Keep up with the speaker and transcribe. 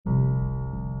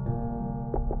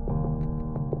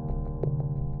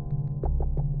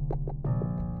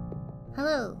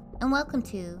Hello, and welcome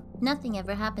to Nothing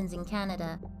Ever Happens in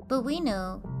Canada, but we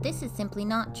know this is simply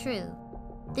not true.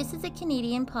 This is a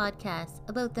Canadian podcast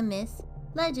about the myths,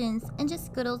 legends, and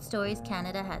just good old stories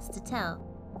Canada has to tell.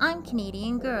 I'm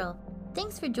Canadian Girl.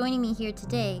 Thanks for joining me here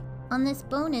today on this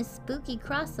bonus spooky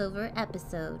crossover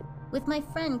episode with my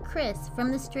friend Chris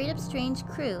from the Straight Up Strange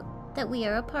crew that we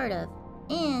are a part of,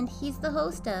 and he's the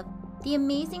host of the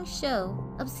amazing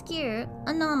show Obscure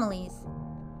Anomalies,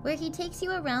 where he takes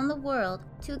you around the world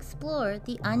to explore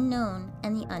the unknown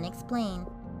and the unexplained.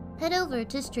 Head over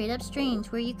to Straight Up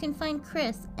Strange where you can find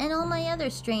Chris and all my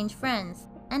other strange friends.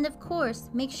 And of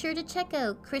course, make sure to check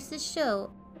out Chris's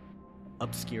show,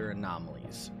 Obscure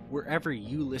Anomalies, wherever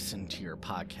you listen to your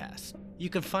podcast. You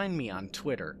can find me on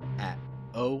Twitter at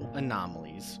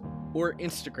 @OAnomalies or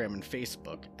Instagram and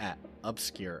Facebook at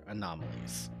Obscure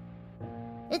Anomalies.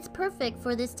 It's perfect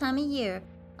for this time of year.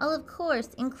 I'll of course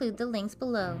include the links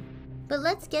below. But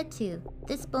let's get to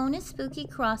this bonus spooky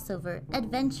crossover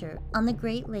adventure on the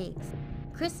Great Lakes.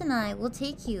 Chris and I will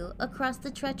take you across the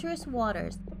treacherous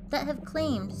waters that have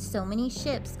claimed so many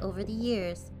ships over the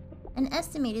years. An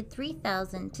estimated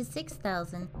 3,000 to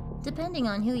 6,000, depending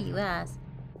on who you ask,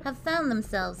 have found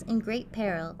themselves in great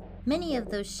peril. Many of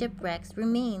those shipwrecks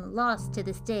remain lost to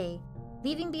this day,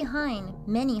 leaving behind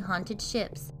many haunted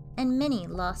ships and many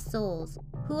lost souls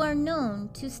who are known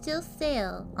to still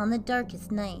sail on the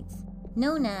darkest nights,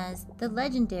 known as the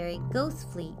legendary Ghost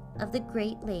Fleet of the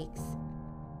Great Lakes.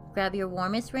 Grab your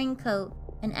warmest raincoat,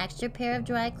 an extra pair of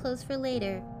dry clothes for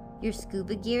later, your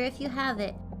scuba gear if you have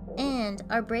it, and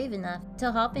are brave enough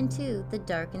to hop into the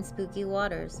dark and spooky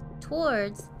waters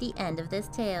towards the end of this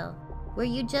tale, where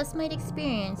you just might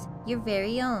experience your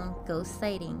very own ghost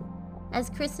sighting, as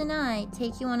Chris and I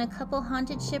take you on a couple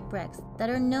haunted shipwrecks that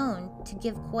are known to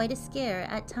give quite a scare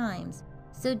at times,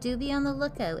 so do be on the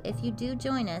lookout if you do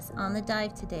join us on the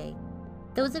dive today.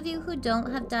 Those of you who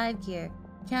don't have dive gear,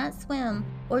 can't swim,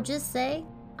 or just say,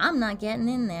 "I'm not getting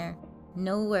in there,"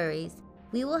 no worries.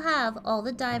 We will have all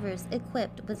the divers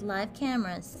equipped with live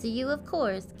cameras so you of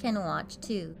course can watch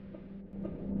too.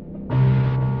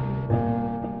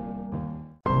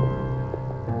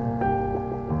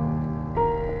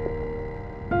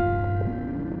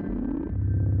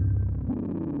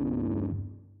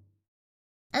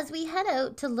 As we head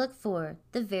out to look for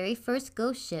the very first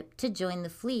ghost ship to join the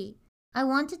fleet, I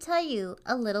want to tell you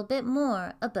a little bit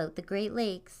more about the Great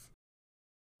Lakes.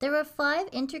 There are 5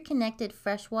 interconnected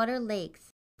freshwater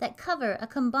lakes that cover a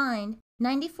combined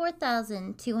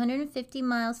 94,250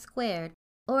 miles squared,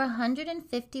 or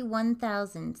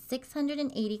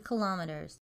 151,680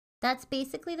 kilometers. That's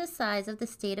basically the size of the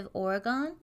state of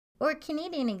Oregon, or a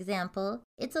Canadian example,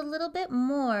 it's a little bit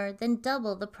more than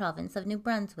double the province of New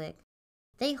Brunswick.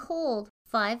 They hold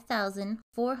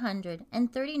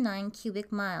 5,439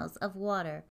 cubic miles of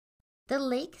water. The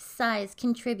lake's size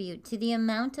contribute to the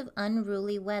amount of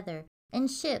unruly weather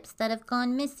and ships that have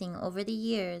gone missing over the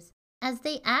years, as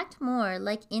they act more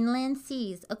like inland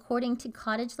seas according to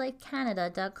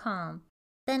CottageLifeCanada.com,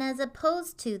 than as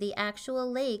opposed to the actual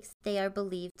lakes they are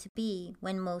believed to be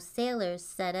when most sailors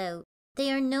set out.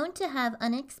 They are known to have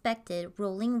unexpected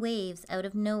rolling waves out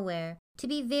of nowhere, to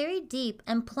be very deep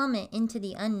and plummet into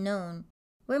the unknown,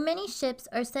 where many ships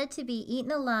are said to be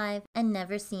eaten alive and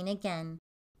never seen again.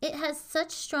 It has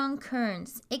such strong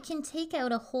currents, it can take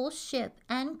out a whole ship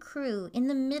and crew in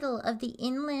the middle of the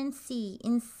inland sea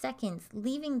in seconds,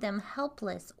 leaving them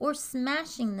helpless or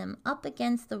smashing them up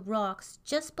against the rocks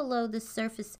just below the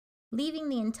surface, leaving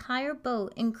the entire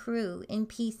boat and crew in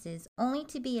pieces, only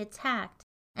to be attacked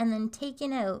and then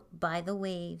taken out by the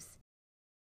waves.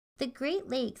 The Great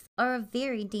Lakes are a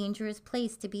very dangerous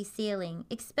place to be sailing,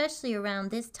 especially around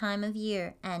this time of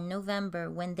year and November,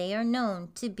 when they are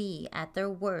known to be at their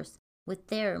worst with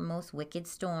their most wicked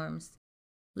storms.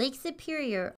 Lake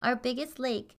Superior, our biggest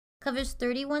lake, covers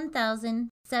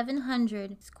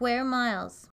 31,700 square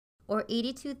miles, or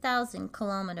 82,000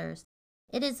 kilometers.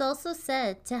 It is also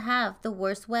said to have the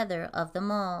worst weather of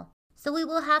them all, so we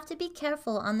will have to be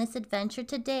careful on this adventure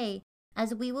today,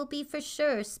 as we will be for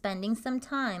sure spending some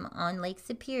time on Lake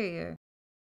Superior.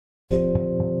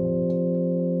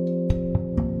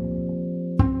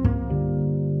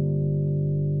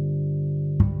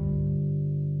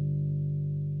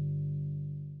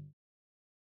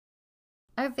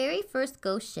 Our very first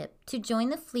ghost ship to join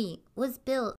the fleet was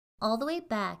built all the way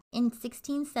back in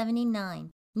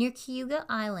 1679 near Cayuga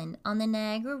Island on the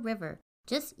Niagara River,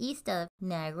 just east of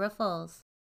Niagara Falls,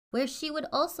 where she would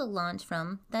also launch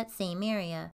from that same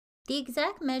area. The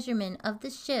exact measurement of the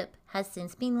ship has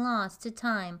since been lost to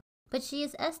time, but she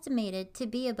is estimated to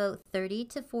be about 30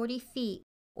 to 40 feet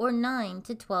or 9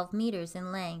 to 12 meters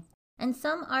in length, and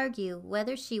some argue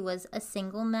whether she was a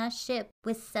single-mast ship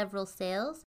with several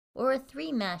sails or a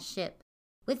three-mast ship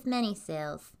with many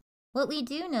sails. What we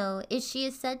do know is she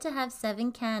is said to have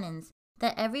 7 cannons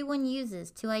that everyone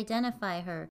uses to identify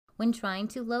her when trying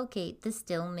to locate the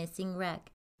still missing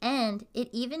wreck, and it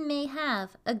even may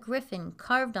have a griffin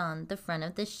carved on the front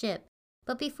of the ship.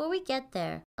 But before we get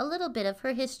there, a little bit of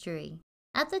her history.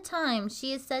 At the time,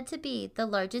 she is said to be the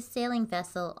largest sailing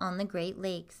vessel on the Great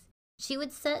Lakes. She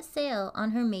would set sail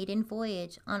on her maiden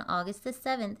voyage on August the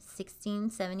 7th,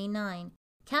 1679,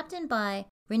 captained by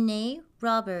René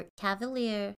Robert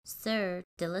Cavelier Sieur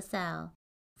de La Salle.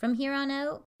 From here on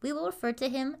out, we will refer to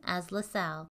him as La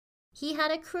Salle. He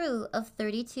had a crew of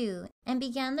 32 and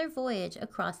began their voyage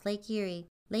across Lake Erie,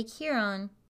 Lake Huron,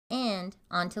 and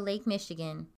onto Lake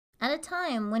Michigan, at a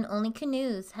time when only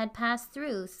canoes had passed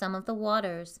through some of the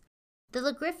waters. The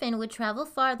Le Griffin would travel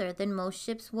farther than most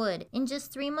ships would in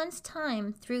just 3 months'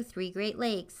 time through 3 Great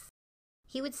Lakes.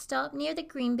 He would stop near the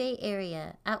Green Bay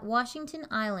area at Washington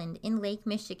Island in Lake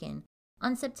Michigan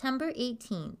on September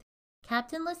 18th.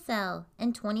 Captain La Salle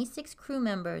and 26 crew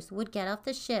members would get off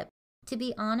the ship. To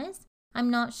be honest, I'm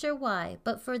not sure why,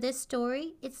 but for this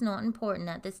story, it's not important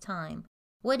at this time.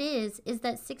 What is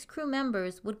that 6 crew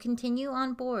members would continue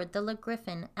on board the Le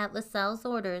Griffin at La Salle's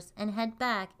orders and head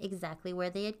back exactly where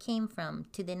they had came from,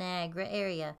 to the Niagara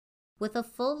area, with a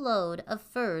full load of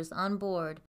furs on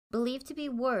board, believed to be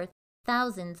worth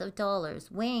thousands of dollars,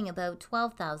 weighing about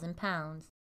 12,000 pounds.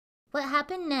 What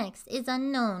happened next is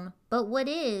unknown, but what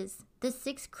is, the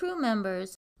 6 crew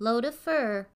members, load of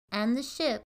fur, and the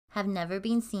ship have never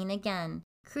been seen again,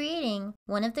 creating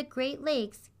one of the Great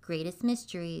Lakes' greatest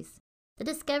mysteries. The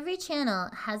Discovery Channel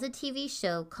has a TV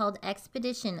show called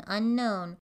Expedition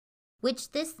Unknown,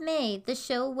 which this May the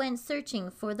show went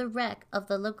searching for the wreck of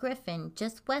the Le Griffin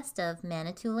just west of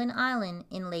Manitoulin Island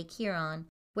in Lake Huron,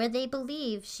 where they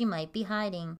believe she might be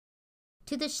hiding.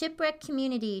 To the shipwreck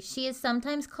community, she is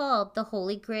sometimes called the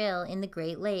Holy Grail in the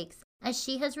Great Lakes, as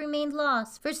she has remained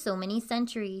lost for so many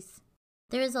centuries.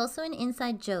 There is also an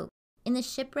inside joke in the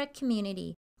shipwreck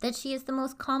community that she is the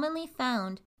most commonly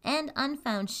found and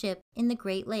unfound ship in the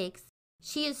Great Lakes.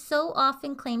 She is so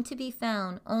often claimed to be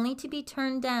found only to be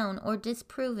turned down or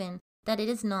disproven that it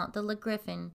is not the Le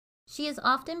Griffin. She is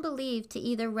often believed to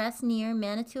either rest near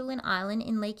Manitoulin Island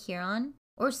in Lake Huron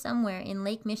or somewhere in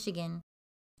Lake Michigan.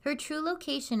 Her true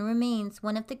location remains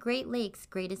one of the Great Lakes'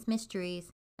 greatest mysteries,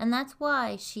 and that's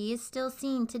why she is still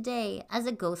seen today as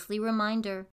a ghostly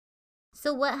reminder.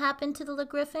 So what happened to the Le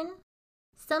Griffin?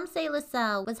 Some say La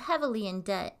Salle was heavily in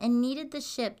debt and needed the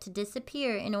ship to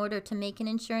disappear in order to make an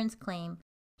insurance claim.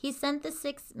 He sent the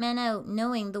 6 men out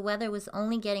knowing the weather was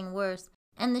only getting worse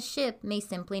and the ship may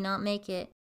simply not make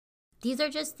it. These are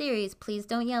just theories, please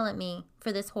don't yell at me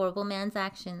for this horrible man's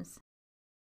actions.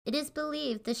 It is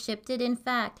believed the ship did in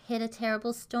fact hit a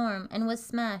terrible storm and was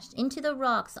smashed into the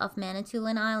rocks off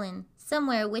Manitoulin Island,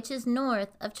 somewhere which is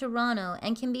north of Toronto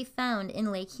and can be found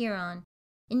in Lake Huron.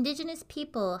 Indigenous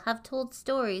people have told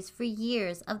stories for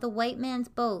years of the white man's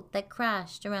boat that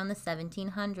crashed around the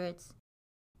 1700s.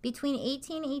 Between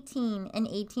 1818 and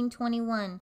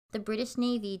 1821, the British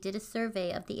Navy did a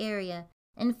survey of the area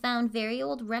and found very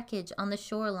old wreckage on the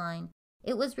shoreline.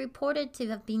 It was reported to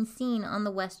have been seen on the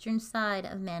western side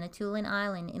of Manitoulin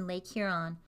Island in Lake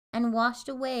Huron and washed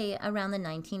away around the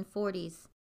 1940s.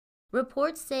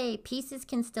 Reports say pieces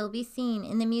can still be seen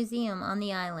in the museum on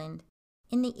the island.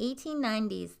 In the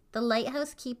 1890s, the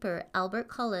lighthouse keeper Albert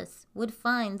Cullis would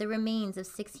find the remains of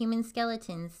 6 human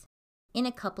skeletons in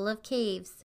a couple of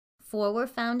caves. 4 were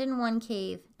found in one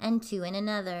cave and 2 in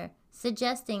another,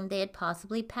 suggesting they had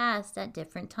possibly passed at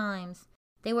different times.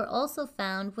 They were also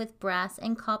found with brass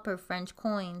and copper French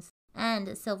coins and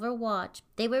a silver watch.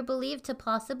 They were believed to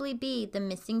possibly be the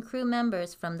missing crew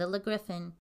members from the Le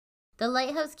Griffin. The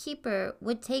lighthouse keeper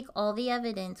would take all the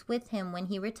evidence with him when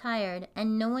he retired,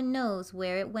 and no one knows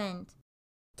where it went.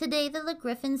 Today the Le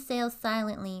Griffin sails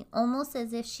silently, almost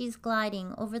as if she's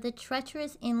gliding over the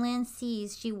treacherous inland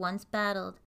seas she once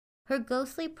battled. Her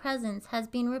ghostly presence has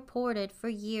been reported for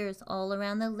years all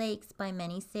around the lakes by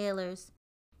many sailors.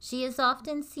 She is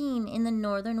often seen in the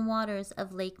northern waters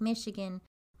of Lake Michigan,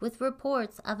 with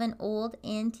reports of an old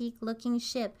antique-looking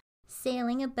ship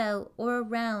sailing about or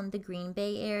around the Green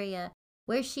Bay area,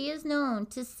 where she is known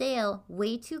to sail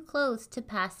way too close to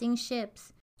passing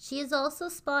ships. She is also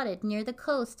spotted near the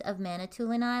coast of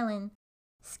Manitoulin Island,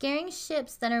 scaring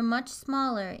ships that are much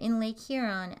smaller in Lake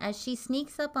Huron as she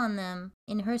sneaks up on them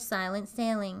in her silent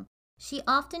sailing. She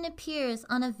often appears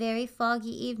on a very foggy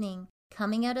evening,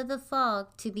 coming out of the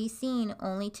fog to be seen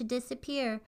only to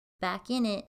disappear back in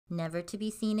it, never to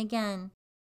be seen again.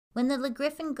 When the Le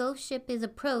Griffin ghost ship is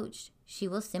approached, she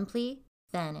will simply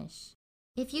vanish.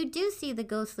 If you do see the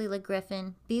ghostly Le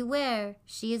Griffin, beware.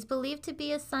 She is believed to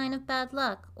be a sign of bad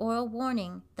luck or a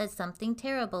warning that something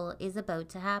terrible is about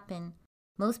to happen.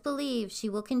 Most believe she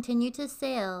will continue to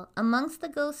sail amongst the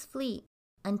ghost fleet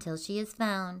until she is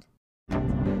found.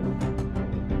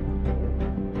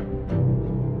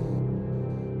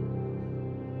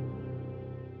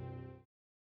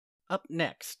 Up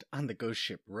next on the Ghost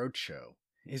Ship Roadshow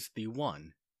is the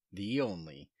one, the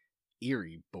only,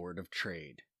 Erie Board of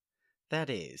Trade. That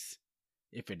is,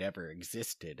 if it ever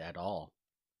existed at all.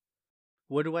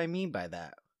 What do I mean by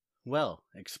that? Well,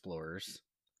 explorers,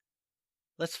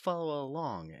 let's follow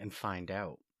along and find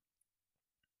out.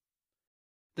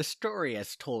 The story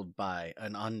as told by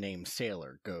an unnamed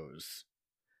sailor goes,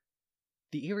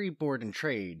 the Erie Board and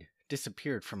Trade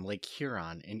disappeared from Lake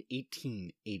Huron in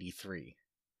 1883.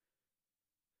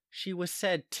 She was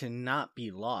said to not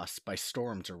be lost by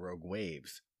storms or rogue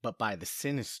waves, but by the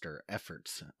sinister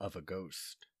efforts of a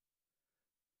ghost.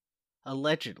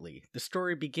 Allegedly, the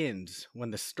story begins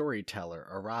when the storyteller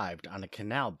arrived on a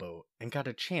canal boat and got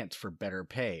a chance for better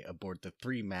pay aboard the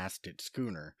three-masted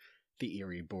schooner, the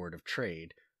Erie Board of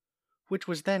Trade, which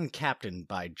was then captained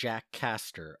by Jack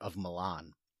Castor of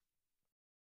Milan.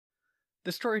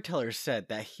 The storyteller said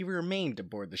that he remained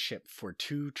aboard the ship for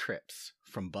 2 trips,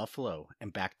 from Buffalo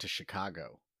and back to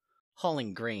Chicago,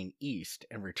 hauling grain east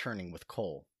and returning with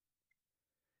coal.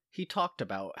 He talked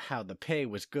about how the pay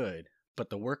was good, but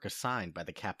the work assigned by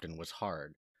the captain was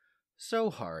hard. So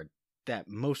hard that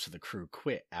most of the crew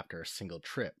quit after a single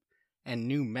trip, and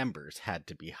new members had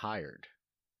to be hired.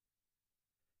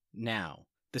 Now,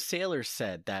 the sailors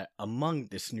said that among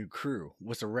this new crew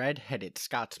was a red-headed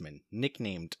Scotsman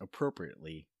nicknamed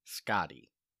appropriately Scotty.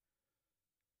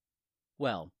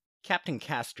 Well, Captain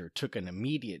Castor took an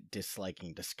immediate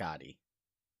disliking to Scotty.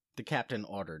 The captain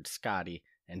ordered Scotty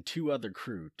and 2 other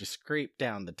crew to scrape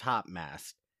down the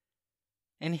topmast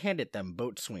and handed them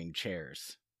boatswain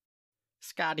chairs.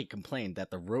 Scotty complained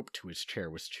that the rope to his chair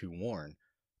was too worn,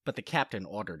 but the captain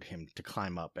ordered him to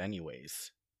climb up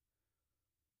anyways.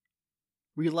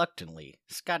 Reluctantly,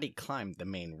 Scotty climbed the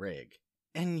main rig,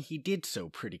 and he did so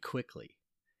pretty quickly.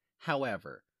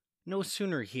 However, no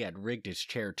sooner he had rigged his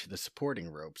chair to the supporting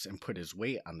ropes and put his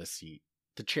weight on the seat,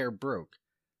 the chair broke,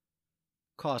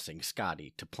 causing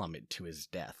Scotty to plummet to his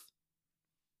death.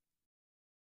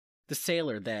 The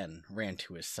sailor then ran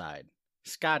to his side.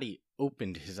 Scotty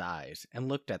opened his eyes and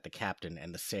looked at the captain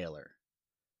and the sailor.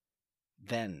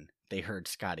 Then they heard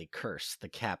Scotty curse the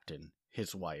captain,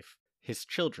 his wife, his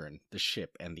children, the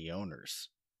ship, and the owners.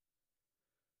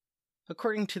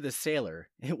 According to the sailor,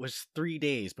 it was 3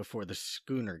 days before the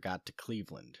schooner got to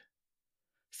Cleveland.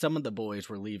 Some of the boys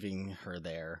were leaving her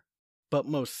there, but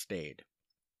most stayed.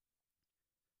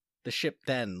 The ship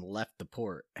then left the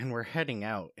port and were heading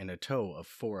out in a tow of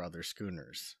 4 other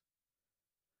schooners.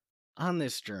 On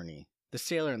this journey, the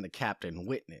sailor and the captain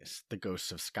witnessed the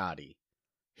ghost of Scotty.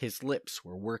 His lips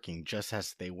were working just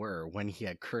as they were when he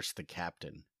had cursed the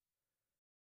captain.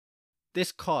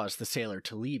 This caused the sailor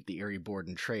to leave the Erie Board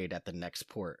and Trade at the next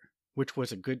port, which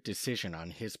was a good decision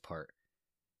on his part,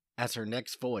 as her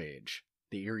next voyage,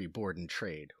 the Erie Board and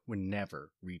Trade, would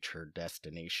never reach her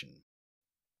destination.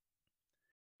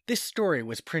 This story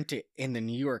was printed in the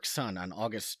New York Sun on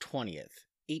August 20th,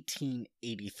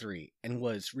 1883, and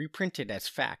was reprinted as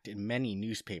fact in many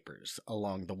newspapers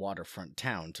along the waterfront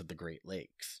towns of the Great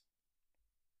Lakes.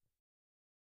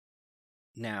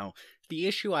 Now, the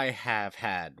issue I have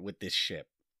had with this ship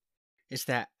is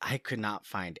that I could not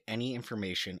find any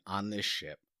information on this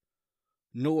ship,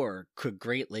 nor could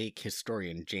Great Lake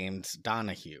historian James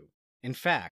Donahue. In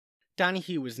fact,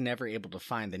 Donahue was never able to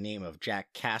find the name of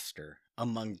Jack Castor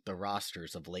among the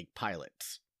rosters of lake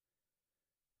pilots.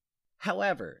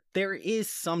 However, there is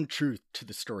some truth to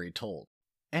the story told,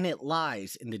 and it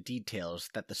lies in the details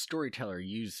that the storyteller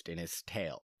used in his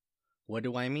tale. What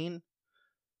do I mean?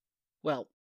 Well,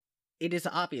 it is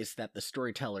obvious that the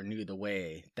storyteller knew the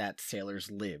way that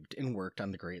sailors lived and worked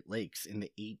on the Great Lakes in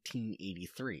the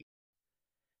 1883.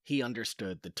 He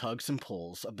understood the tugs and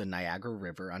pulls of the Niagara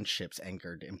River on ships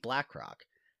anchored in Black Rock.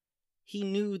 He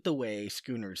knew the way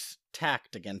schooners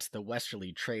tacked against the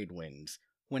westerly trade winds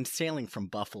when sailing from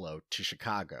Buffalo to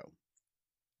Chicago.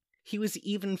 He was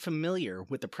even familiar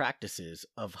with the practices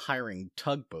of hiring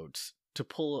tugboats to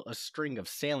pull a string of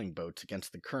sailing boats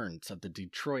against the currents of the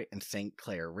Detroit and St.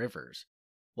 Clair rivers,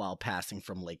 while passing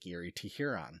from Lake Erie to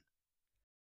Huron.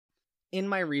 In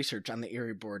my research on the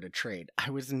Erie Board of Trade, I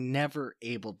was never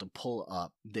able to pull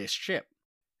up this ship.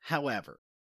 However,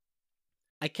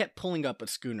 I kept pulling up a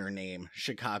schooner named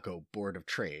Chicago Board of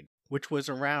Trade, which was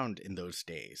around in those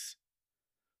days.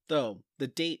 Though the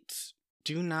dates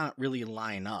do not really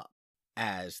line up,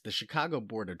 as the Chicago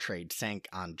Board of Trade sank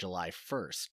on July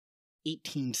 1st,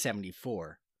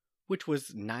 1874, which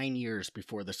was 9 years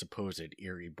before the supposed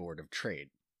Erie Board of Trade.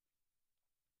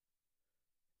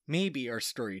 Maybe our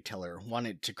storyteller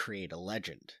wanted to create a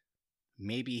legend.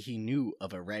 Maybe he knew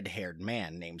of a red-haired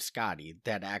man named Scotty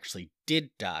that actually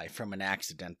did die from an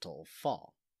accidental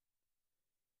fall.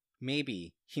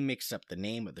 Maybe he mixed up the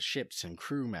name of the ships and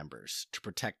crew members to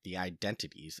protect the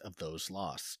identities of those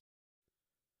lost.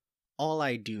 All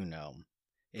I do know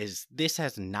is this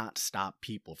has not stopped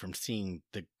people from seeing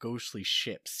the ghostly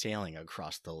ship sailing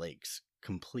across the lakes,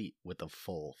 complete with a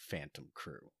full Phantom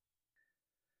crew.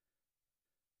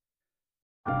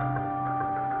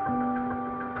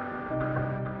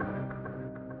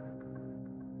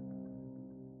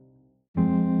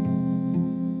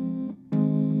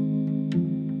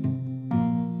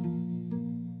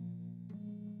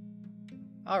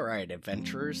 Alright,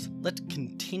 adventurers, let's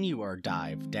continue our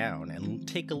dive down and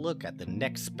take a look at the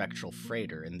next spectral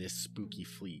freighter in this spooky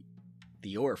fleet,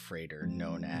 the ore freighter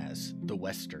known as the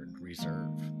Western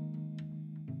Reserve.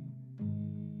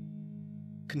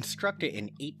 Constructed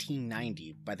in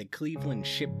 1890 by the Cleveland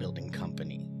Shipbuilding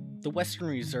Company, the Western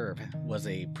Reserve was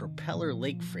a propeller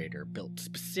lake freighter built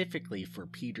specifically for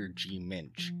Peter G.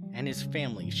 Minch and his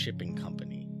family's shipping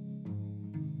company.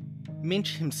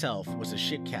 Minch himself was a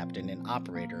ship captain and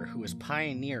operator who was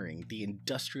pioneering the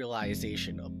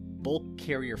industrialization of bulk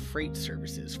carrier freight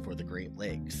services for the Great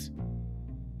Lakes.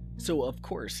 So of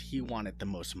course he wanted the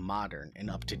most modern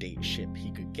and up-to-date ship he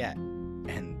could get,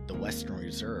 and the Western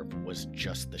Reserve was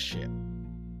just the ship.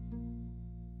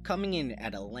 Coming in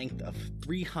at a length of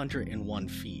 301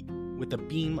 feet, with a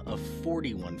beam of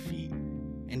 41 feet,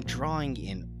 and drawing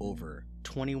in over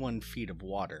 21 feet of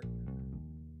water,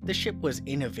 the ship was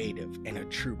innovative and a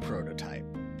true prototype.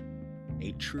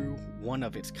 A true one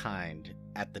of its kind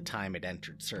at the time it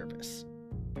entered service.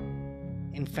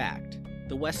 In fact,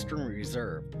 the Western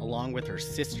Reserve, along with her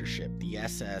sister ship, the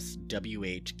SS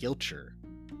W.H. Gilcher,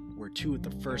 were two of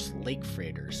the first lake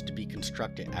freighters to be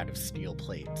constructed out of steel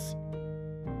plates.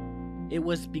 It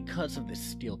was because of this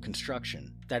steel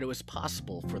construction that it was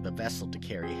possible for the vessel to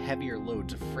carry heavier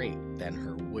loads of freight than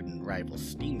her wooden rival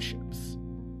steamships.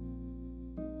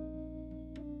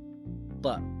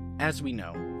 But, as we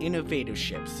know, innovative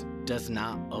ships does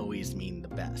not always mean the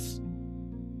best,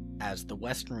 as the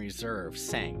Western Reserve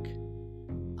sank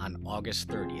on August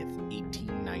 30th,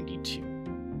 1892.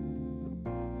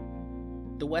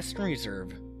 The Western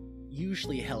Reserve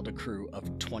usually held a crew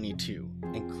of 22,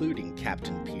 including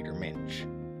Captain Peter Minch.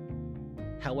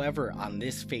 However, on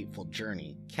this fateful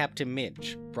journey, Captain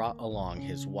Minch brought along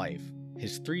his wife,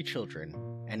 his 3 children,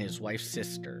 and his wife's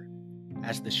sister,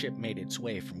 as the ship made its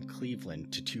way from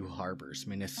Cleveland to Two Harbors,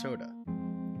 Minnesota.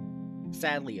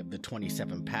 Sadly, of the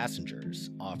 27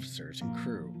 passengers, officers, and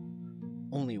crew,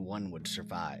 only one would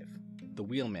survive, the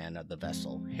wheelman of the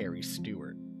vessel, Harry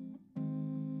Stewart.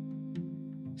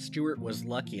 Stewart was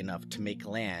lucky enough to make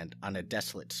land on a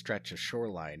desolate stretch of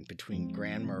shoreline between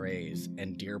Grand Marais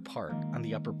and Deer Park on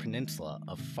the Upper Peninsula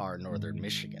of far northern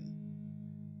Michigan.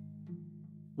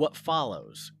 What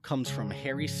follows comes from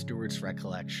Harry Stewart's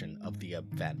recollection of the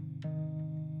event.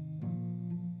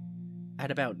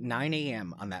 At about 9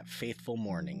 a.m. on that faithful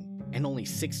morning, and only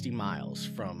 60 miles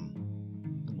from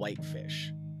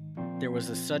Whitefish, there was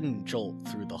a sudden jolt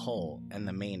through the hull and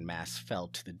the mainmast fell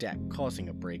to the deck, causing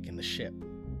a break in the ship.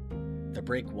 The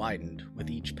break widened with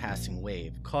each passing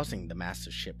wave, causing the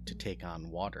massive ship to take on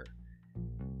water.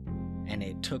 And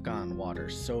it took on water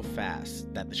so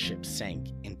fast that the ship sank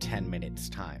in 10 minutes'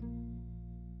 time.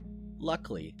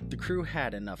 Luckily, the crew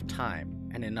had enough time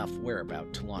and enough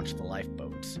whereabout to launch the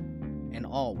lifeboats, and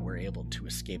all were able to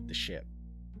escape the ship.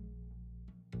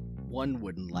 One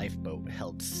wooden lifeboat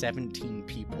held 17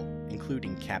 people,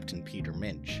 including Captain Peter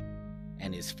Minch,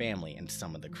 and his family and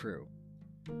some of the crew.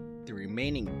 The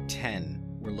remaining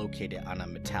 10 were located on a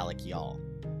metallic yawl.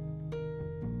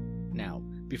 Now,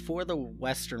 before the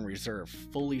Western Reserve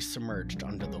fully submerged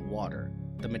under the water,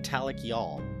 the metallic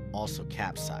yawl also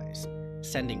capsized,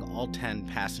 sending all 10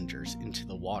 passengers into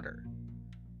the water.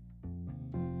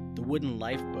 The wooden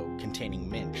lifeboat containing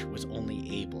Minch was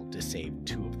only able to save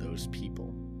 2 of those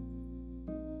people.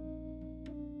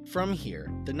 From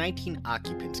here, the 19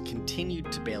 occupants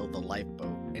continued to bail the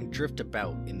lifeboat and drift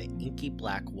about in the inky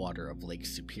black water of Lake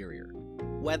Superior,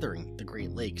 weathering the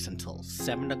Great Lakes until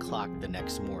 7 o'clock the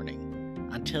next morning,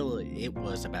 until it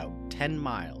was about 10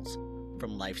 miles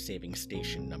from life-saving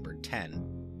station number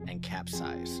 10 and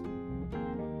capsized.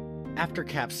 After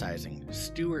capsizing,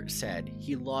 Stewart said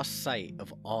he lost sight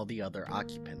of all the other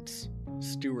occupants.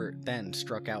 Stewart then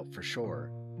struck out for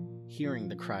shore, hearing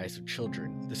the cries of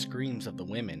children, the screams of the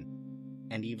women,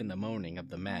 and even the moaning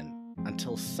of the men,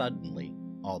 until suddenly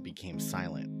all became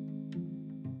silent.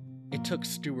 It took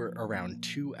Stewart around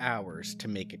 2 hours to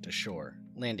make it to shore,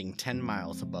 landing 10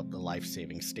 miles above the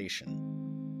life-saving station.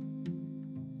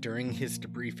 During his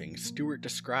debriefing, Stewart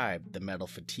described the metal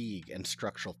fatigue and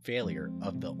structural failure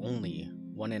of the only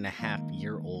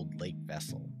 1.5-year-old lake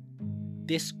vessel.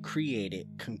 This created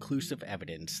conclusive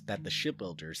evidence that the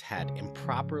shipbuilders had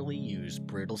improperly used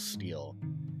brittle steel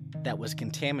that was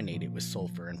contaminated with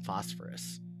sulfur and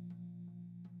phosphorus.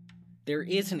 There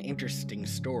is an interesting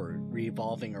story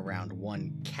revolving around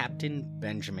one Captain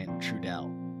Benjamin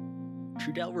Trudell.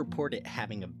 Trudell reported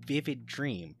having a vivid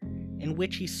dream in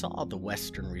which he saw the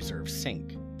Western Reserve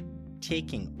sink,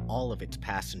 taking all of its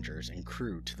passengers and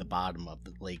crew to the bottom of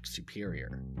the Lake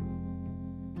Superior.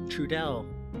 Trudell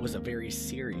was a very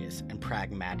serious and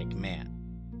pragmatic man,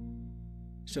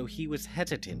 so he was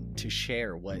hesitant to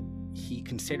share what he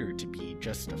considered to be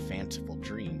just a fanciful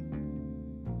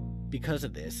dream. Because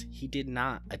of this, he did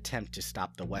not attempt to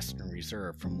stop the Western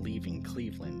Reserve from leaving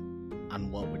Cleveland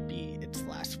on what would be its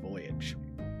last voyage.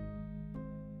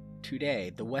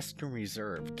 Today, the Western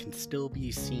Reserve can still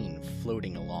be seen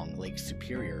floating along Lake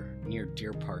Superior near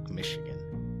Deer Park,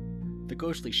 Michigan. The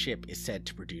ghostly ship is said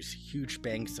to produce huge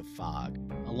banks of fog,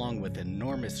 along with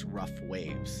enormous rough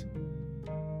waves.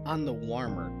 On the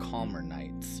warmer, calmer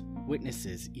nights,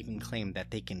 witnesses even claim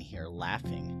that they can hear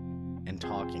laughing and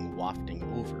talking wafting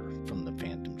over from the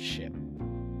phantom ship.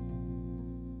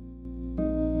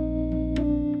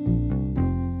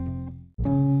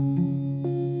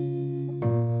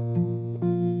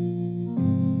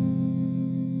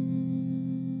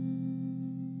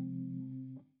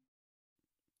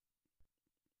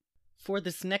 For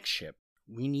this next ship,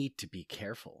 we need to be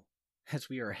careful, as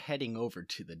we are heading over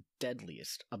to the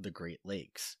deadliest of the Great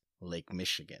Lakes, Lake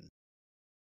Michigan.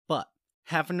 But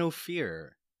have no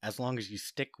fear, as long as you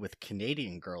stick with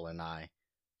Canadian Girl and I,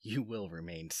 you will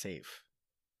remain safe.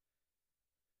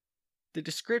 The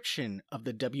description of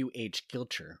the W.H.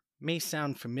 Gilcher may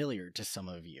sound familiar to some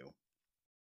of you.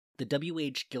 The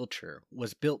W.H. Gilcher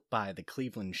was built by the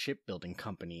Cleveland Shipbuilding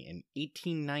Company in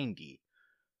 1890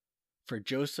 for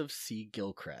Joseph C.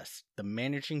 Gilchrist, the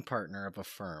managing partner of a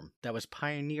firm that was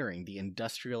pioneering the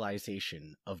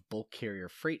industrialization of bulk carrier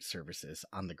freight services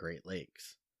on the Great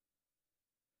Lakes.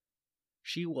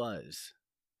 She was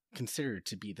considered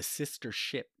to be the sister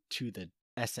ship to the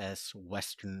SS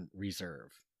Western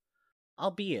Reserve,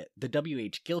 albeit the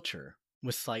W.H. Gilcher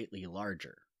was slightly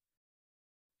larger.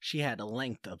 She had a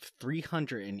length of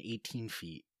 318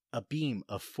 feet, a beam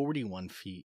of 41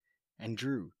 feet, and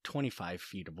drew 25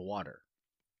 feet of water.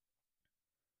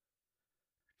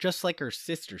 Just like her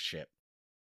sister ship,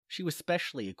 she was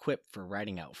specially equipped for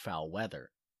riding out foul weather,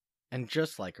 and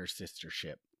just like her sister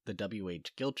ship, the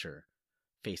W.H. Gilcher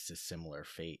faced a similar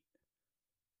fate.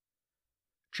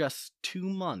 Just 2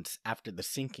 months after the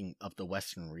sinking of the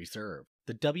Western Reserve,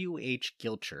 the W.H.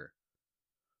 Gilcher,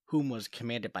 whom was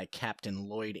commanded by Captain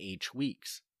Lloyd H.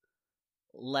 Weeks,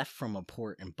 left from a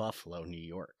port in Buffalo, New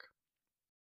York.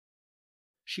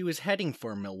 She was heading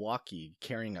for Milwaukee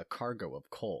carrying a cargo of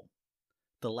coal.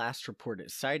 The last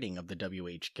reported sighting of the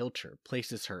W.H. Gilcher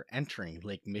places her entering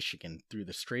Lake Michigan through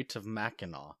the Straits of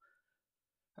Mackinac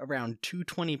around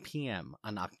 2:20 p.m.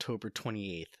 on October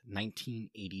 28,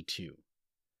 1982.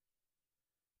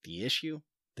 The issue?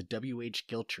 The W.H.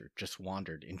 Gilcher just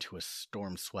wandered into a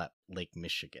storm-swept Lake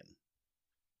Michigan.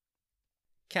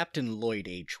 Captain Lloyd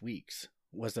H. Weeks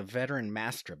was a veteran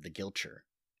master of the Gilcher.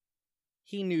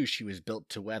 He knew she was built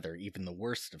to weather even the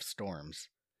worst of storms,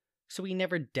 so he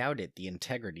never doubted the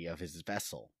integrity of his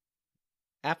vessel.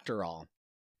 After all,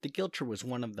 the Gilcher was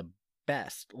one of the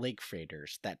best lake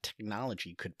freighters that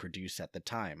technology could produce at the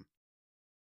time.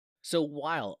 So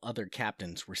while other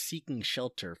captains were seeking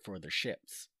shelter for their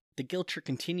ships, the Gilcher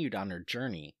continued on her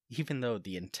journey even though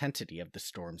the intensity of the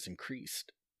storms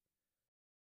increased.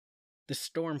 The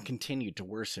storm continued to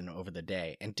worsen over the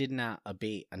day and did not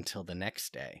abate until the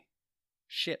next day.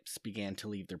 Ships began to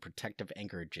leave their protective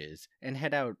anchorages and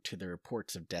head out to their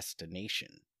ports of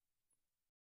destination.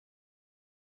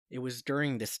 It was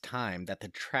during this time that the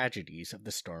tragedies of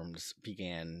the storms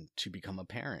began to become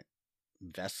apparent.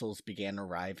 Vessels began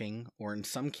arriving, or in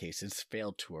some cases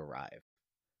failed to arrive.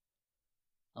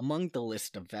 Among the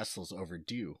list of vessels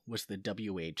overdue was the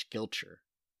W.H. Gilcher.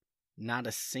 Not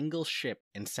a single ship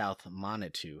in South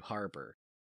Manitou Harbor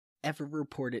ever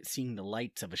reported seeing the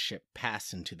lights of a ship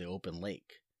pass into the open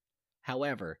lake.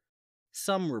 However,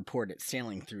 Some report it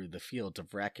sailing through the fields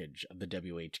of wreckage of the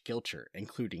W.H. Gilcher,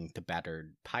 including the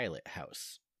battered pilot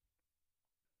house.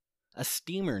 A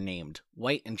steamer named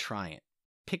White and Triumph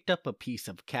picked up a piece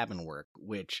of cabin work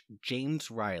which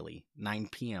James Riley, 9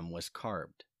 p.m., was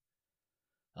carved.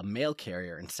 A mail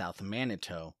carrier in South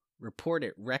Manitou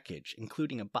reported wreckage,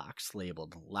 including a box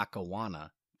labeled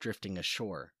Lackawanna, drifting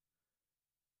ashore.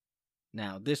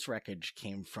 Now, this wreckage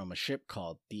came from a ship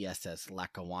called the SS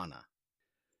Lackawanna.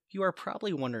 You are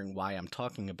probably wondering why I'm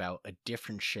talking about a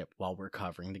different ship while we're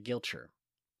covering the Gilcher.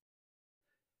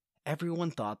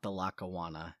 Everyone thought the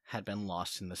Lackawanna had been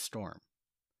lost in the storm.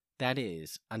 That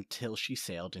is, until she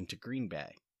sailed into Green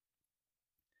Bay.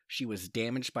 She was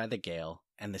damaged by the gale,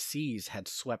 and the seas had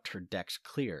swept her decks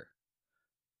clear.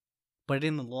 But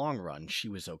in the long run, she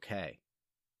was okay.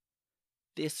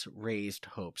 This raised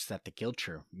hopes that the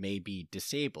Gilcher may be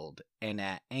disabled and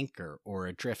at anchor or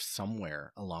adrift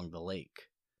somewhere along the lake.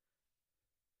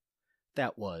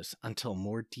 That was until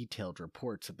more detailed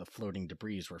reports of the floating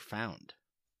debris were found.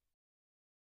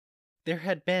 There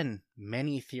had been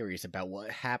many theories about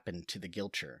what happened to the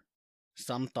Gilcher.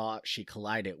 Some thought she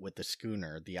collided with the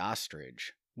schooner the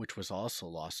Ostrich, which was also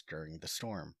lost during the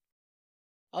storm.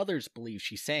 Others believe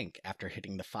she sank after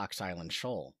hitting the Fox Island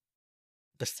Shoal.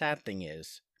 The sad thing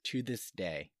is, to this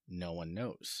day, no one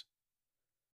knows.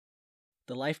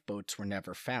 The lifeboats were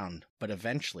never found, but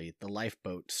eventually the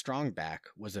lifeboat Strongback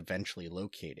was eventually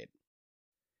located.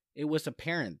 It was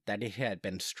apparent that it had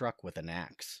been struck with an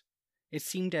axe. It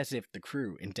seemed as if the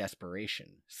crew, in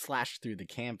desperation, slashed through the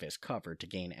canvas cover to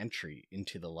gain entry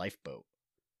into the lifeboat.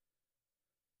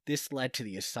 This led to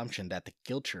the assumption that the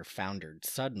Gilcher foundered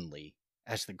suddenly,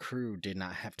 as the crew did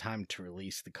not have time to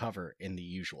release the cover in the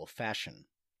usual fashion.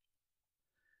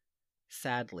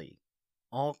 Sadly,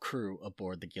 all crew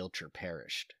aboard the Gilcher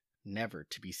perished, never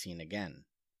to be seen again.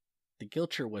 The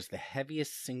Gilcher was the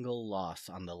heaviest single loss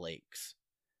on the lakes.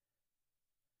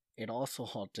 It also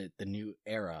halted the new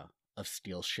era of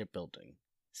steel shipbuilding.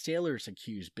 Sailors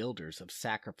accused builders of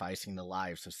sacrificing the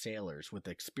lives of sailors with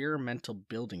experimental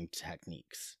building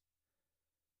techniques.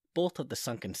 Both of the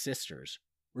sunken sisters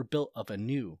were built of a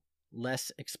new,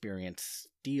 less experienced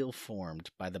steel formed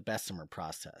by the Bessemer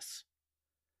process.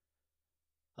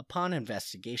 Upon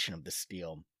investigation of the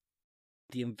steel,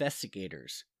 the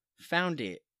investigators found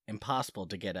it impossible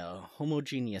to get a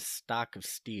homogeneous stock of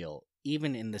steel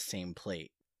even in the same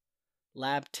plate.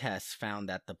 Lab tests found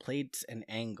that the plates and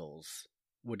angles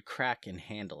would crack in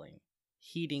handling,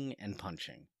 heating, and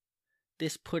punching.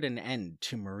 This put an end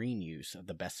to marine use of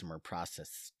the Bessemer process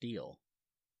steel.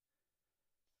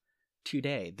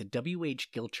 Today, the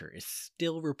W.H. Gilcher is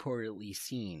still reportedly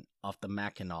seen off the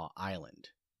Mackinac Island.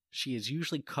 She is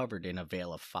usually covered in a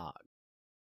veil of fog.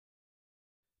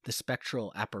 The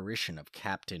spectral apparition of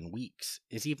Captain Weeks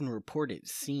is even reported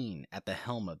seen at the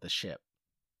helm of the ship.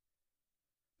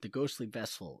 The ghostly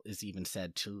vessel is even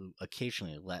said to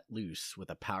occasionally let loose with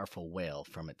a powerful wail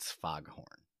from its foghorn.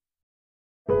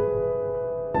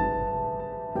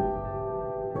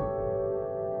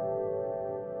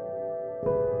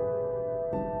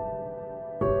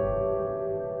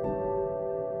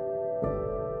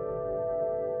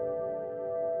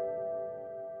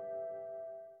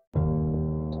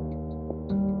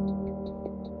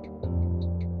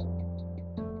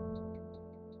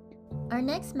 Our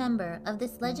next member of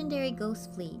this legendary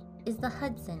ghost fleet is the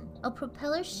Hudson, a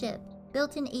propeller ship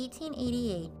built in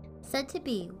 1888, said to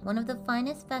be one of the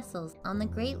finest vessels on the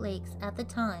Great Lakes at the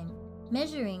time,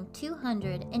 measuring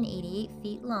 288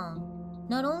 feet long.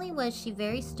 Not only was she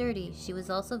very sturdy, she was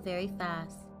also very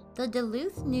fast. The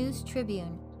Duluth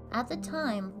News-Tribune at the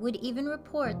time would even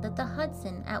report that the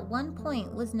Hudson at one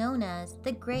point was known as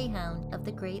the Greyhound of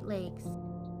the Great Lakes.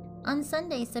 On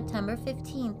Sunday, September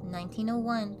 15,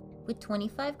 1901, with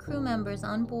 25 crew members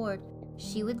on board,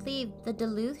 she would leave the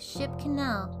Duluth Ship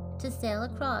Canal to sail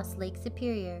across Lake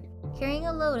Superior, carrying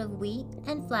a load of wheat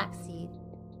and flaxseed.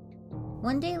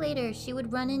 One day later, she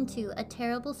would run into a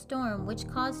terrible storm which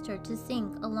caused her to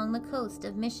sink along the coast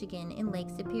of Michigan in Lake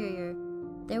Superior.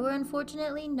 There were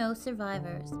unfortunately no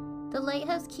survivors. The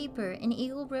lighthouse keeper in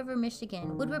Eagle River,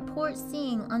 Michigan, would report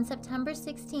seeing on September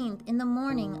 16th in the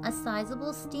morning a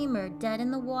sizable steamer dead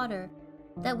in the water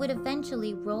that would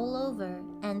eventually roll over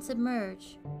and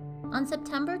submerge. On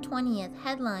September 20th,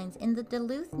 headlines in the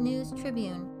Duluth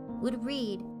News-Tribune would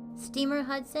read, "Steamer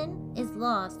Hudson is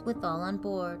lost with all on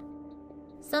board."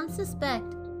 Some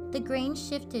suspect the grain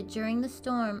shifted during the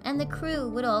storm and the crew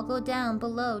would all go down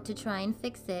below to try and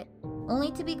fix it,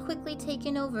 only to be quickly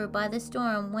taken over by the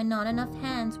storm when not enough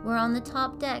hands were on the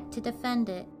top deck to defend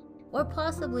it. Or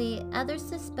possibly others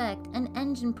suspect an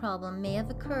engine problem may have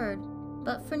occurred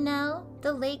But for now,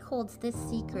 the lake holds this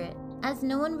secret, as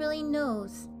no one really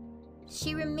knows.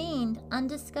 She remained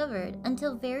undiscovered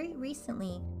until very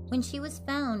recently, when she was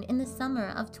found in the summer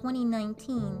of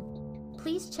 2019.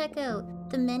 Please check out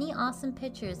the many awesome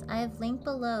pictures I have linked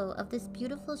below of this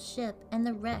beautiful ship and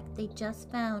the wreck they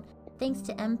just found, thanks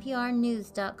to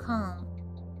NPRnews.com.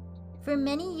 For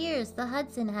many years, the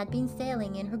Hudson had been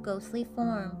sailing in her ghostly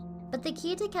form, but the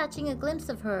key to catching a glimpse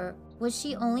of her was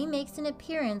she only makes an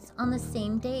appearance on the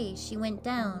same day she went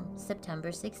down,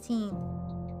 September 16th.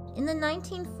 In the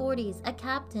 1940s, a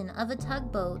captain of a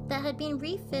tugboat that had been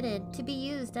refitted to be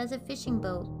used as a fishing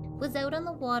boat was out on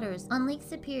the waters on Lake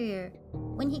Superior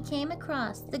when he came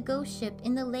across the ghost ship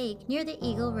in the lake near the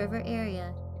Eagle River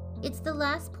area. It's the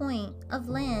last point of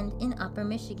land in Upper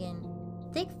Michigan.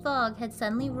 Thick fog had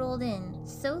suddenly rolled in,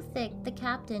 so thick the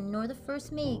captain nor the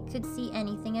first mate could see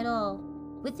anything at all.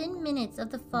 Within minutes of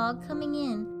the fog coming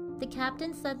in, the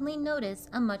captain suddenly noticed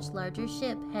a much larger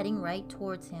ship heading right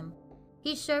towards him.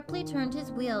 He sharply turned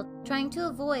his wheel, trying to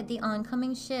avoid the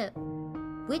oncoming ship,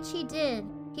 which he did.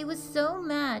 He was so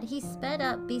mad he sped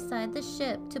up beside the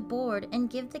ship to board and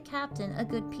give the captain a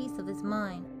good piece of his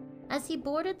mind. As he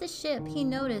boarded the ship, he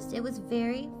noticed it was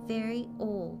very, very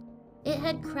old. It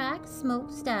had cracked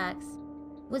smokestacks,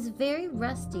 was very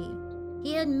rusty.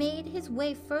 He had made his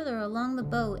way further along the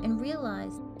boat and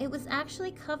realized it was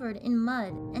actually covered in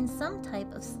mud and some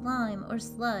type of slime or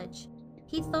sludge.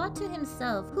 He thought to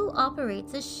himself, who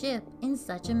operates a ship in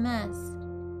such a mess?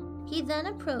 He then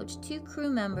approached two crew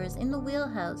members in the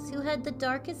wheelhouse who had the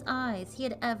darkest eyes he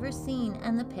had ever seen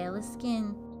and the palest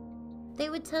skin. They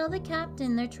would tell the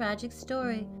captain their tragic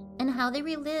story and how they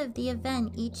relived the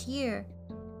event each year.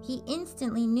 He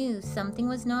instantly knew something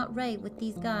was not right with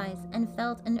these guys and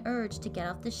felt an urge to get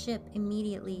off the ship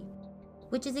immediately,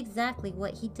 which is exactly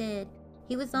what he did.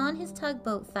 He was on his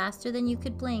tugboat faster than you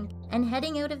could blink and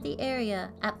heading out of the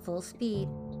area at full speed,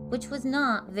 which was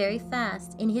not very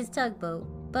fast in his tugboat,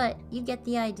 but you get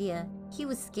the idea. He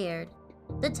was scared.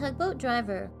 The tugboat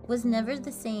driver was never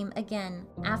the same again.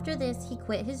 After this, he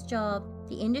quit his job,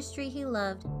 the industry he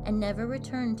loved, and never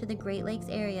returned to the Great Lakes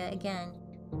area again.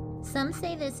 Some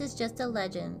say this is just a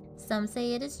legend, some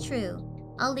say it is true.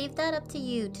 I'll leave that up to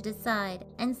you to decide,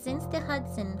 and since the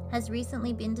Hudson has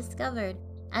recently been discovered,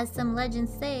 as some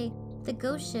legends say, the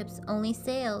ghost ships only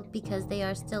sail because they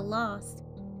are still lost.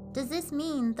 Does this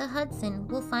mean the Hudson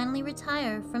will finally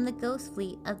retire from the ghost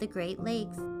fleet of the Great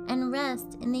Lakes and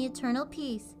rest in the eternal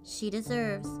peace she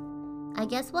deserves? I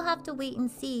guess we'll have to wait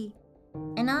and see.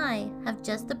 And I have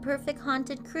just the perfect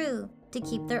haunted crew to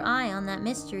keep their eye on that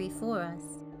mystery for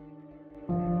us.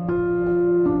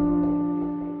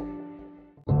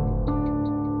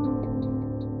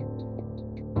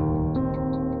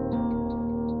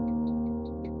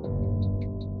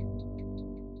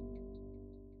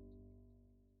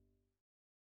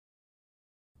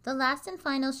 The last and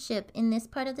final ship in this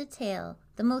part of the tale,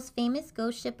 the most famous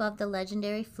ghost ship of the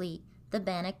legendary fleet, the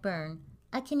Bannockburn,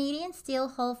 a Canadian steel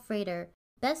hull freighter,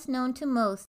 best known to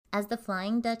most as the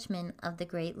Flying Dutchman of the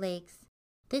Great Lakes.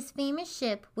 This famous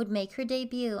ship would make her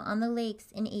debut on the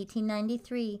lakes in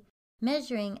 1893,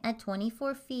 measuring at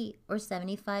 24 feet or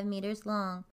 75 meters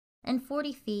long and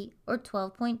 40 feet or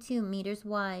 12.2 meters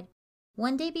wide.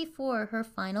 One day before her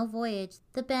final voyage,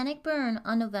 the Bannockburn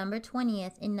on November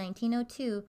 20th in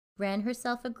 1902 ran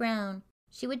herself aground.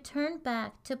 She would turn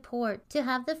back to port to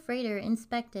have the freighter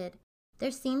inspected.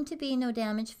 There seemed to be no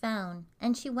damage found,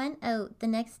 and she went out the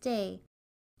next day.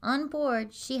 On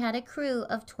board, she had a crew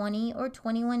of 20 or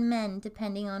 21 men,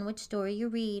 depending on which story you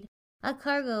read, a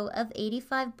cargo of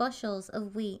 85 bushels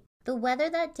of wheat. The weather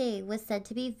that day was said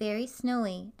to be very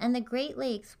snowy, and the Great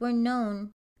Lakes were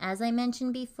known, as I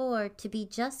mentioned before, to be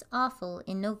just awful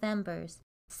in Novembers.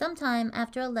 Sometime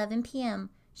after 11 p.m.,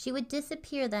 she would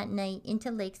disappear that night into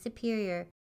Lake Superior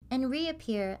and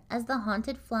reappear as the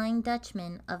haunted Flying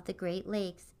Dutchman of the Great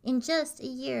Lakes in just a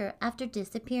year after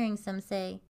disappearing, some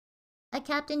say. A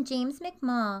Captain James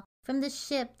McMaw from the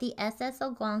ship the SS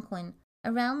Algonquin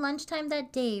around lunchtime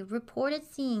that day reported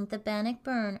seeing the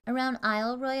Bannockburn around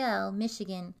Isle Royale,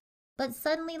 Michigan, but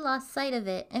suddenly lost sight of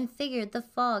it and figured the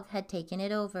fog had taken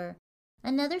it over.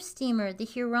 Another steamer, the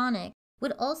Huron,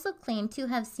 would also claim to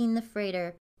have seen the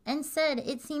freighter and said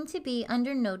it seemed to be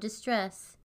under no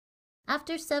distress.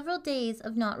 After several days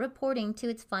of not reporting to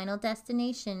its final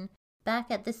destination, back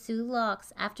at the Soo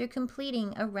Locks after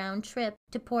completing a round trip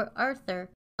to Port Arthur,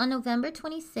 on November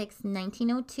 26,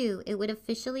 1902, it would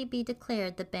officially be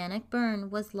declared the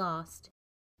Bannockburn was lost.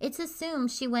 It's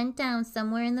assumed she went down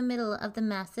somewhere in the middle of the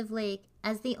massive lake,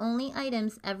 as the only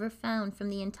items ever found from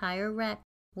the entire wreck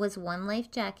was one life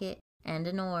jacket and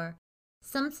an oar.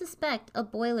 Some suspect a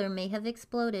boiler may have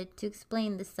exploded to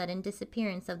explain the sudden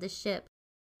disappearance of the ship.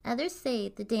 Others say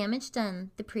the damage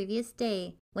done the previous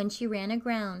day when she ran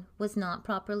aground was not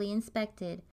properly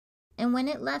inspected, and when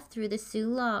it left through the Soo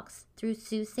Locks through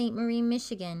Sault Ste. Marie,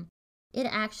 Michigan, it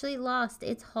actually lost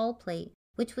its hull plate,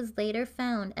 which was later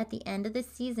found at the end of the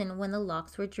season when the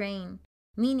locks were drained,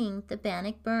 meaning the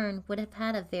Bannock Burn would have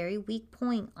had a very weak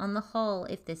point on the hull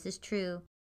if this is true.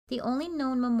 The only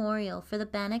known memorial for the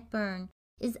Bannock Burn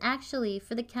is actually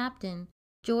for the captain,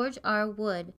 George R.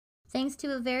 Wood. Thanks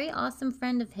to a very awesome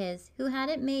friend of his who had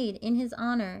it made in his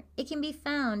honor, it can be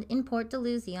found in Port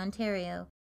Dalhousie, Ontario.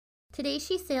 Today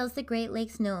she sails the Great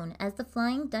Lakes known as the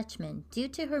Flying Dutchman due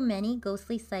to her many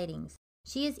ghostly sightings.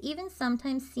 She is even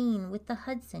sometimes seen with the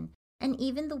Hudson and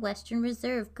even the Western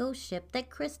Reserve ghost ship that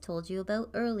Chris told you about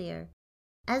earlier.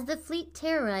 As the fleet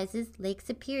terrorizes Lake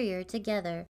Superior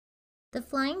together, the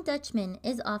Flying Dutchman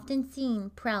is often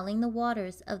seen prowling the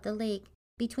waters of the lake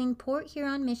between Port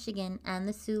Huron, Michigan and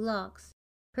the Soo Locks.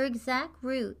 Her exact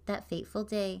route that fateful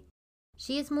day.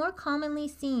 She is more commonly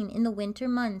seen in the winter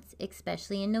months,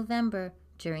 especially in November,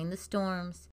 during the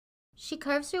storms. She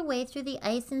carves her way through the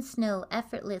ice and snow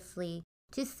effortlessly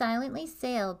to silently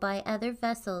sail by other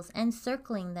vessels and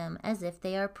circling them as if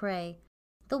they are prey.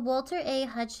 The Walter A.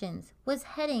 Hutchins was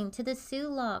heading to the Soo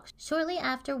Locks shortly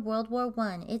after World War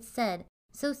I, it said,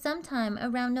 so sometime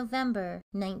around November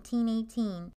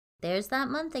 1918. There's that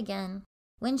month again,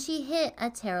 when she hit a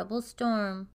terrible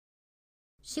storm.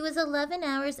 She was 11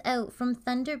 hours out from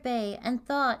Thunder Bay and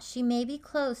thought she may be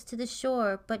close to the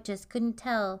shore but just couldn't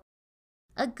tell.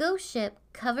 A ghost ship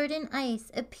covered in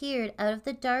ice appeared out of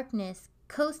the darkness,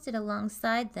 coasted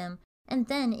alongside them, and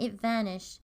then it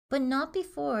vanished, but not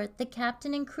before the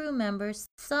captain and crew members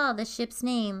saw the ship's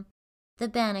name, the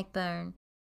Bannock Burn.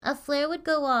 A flare would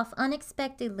go off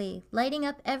unexpectedly, lighting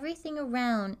up everything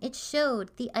around. It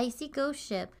showed the icy ghost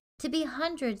ship to be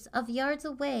hundreds of yards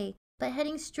away, but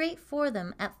heading straight for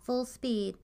them at full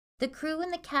speed. The crew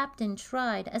and the captain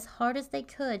tried as hard as they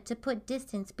could to put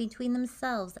distance between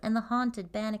themselves and the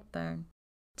haunted Bannock Burn.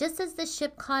 Just as the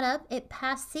ship caught up, it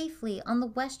passed safely on the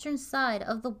western side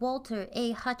of the Walter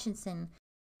A. Hutchinson.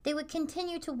 They would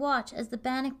continue to watch as the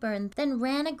Bannock Burn then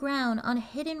ran aground on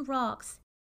hidden rocks,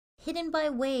 hidden by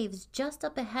waves just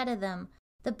up ahead of them.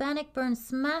 The Bannock Burn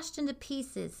smashed into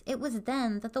pieces. It was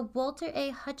then that the Walter A.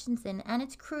 Hutchinson and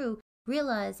its crew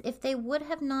realized if they would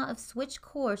have not have switched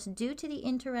course due to the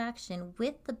interaction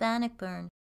with the Bannock Burn,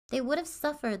 they would have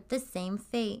suffered the same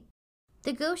fate.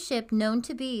 The ghost ship known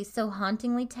to be so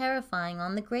hauntingly terrifying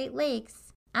on the Great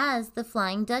Lakes as the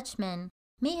Flying Dutchman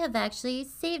may have actually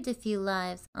saved a few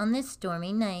lives on this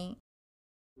stormy night.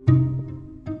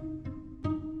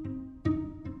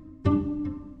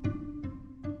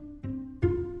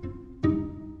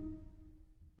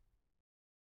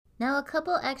 Now a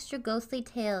couple extra ghostly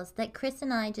tales that Chris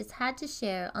and I just had to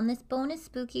share on this bonus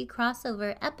spooky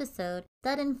crossover episode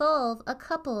that involve a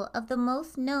couple of the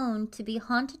most known to be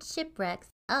haunted shipwrecks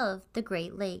of the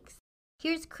Great Lakes.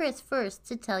 Here's Chris first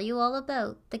to tell you all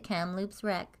about the Kamloops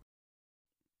wreck.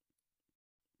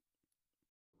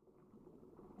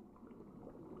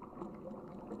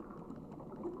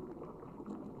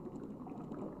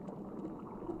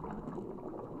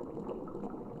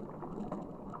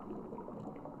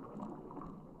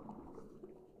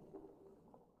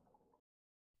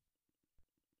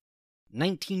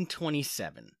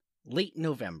 (1927), late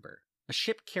November, a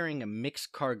ship carrying a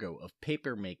mixed cargo of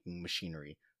paper-making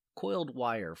machinery, coiled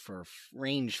wire for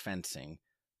range fencing,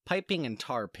 piping and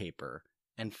tar paper,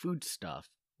 and foodstuff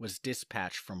was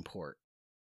dispatched from port.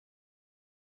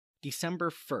 December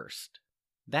 1st,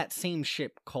 that same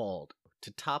ship called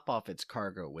to top off its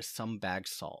cargo with some bagged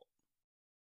salt.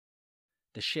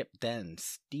 The ship then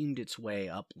steamed its way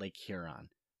up Lake Huron,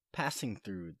 passing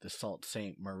through the Sault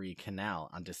Ste. Marie Canal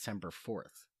on December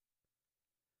 4th.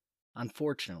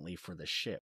 Unfortunately for the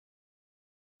ship,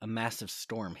 a massive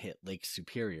storm hit Lake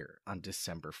Superior on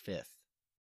December 5th.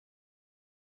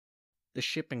 The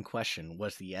ship in question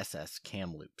was the SS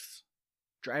Kamloops.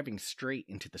 Driving straight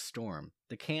into the storm,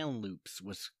 the Kamloops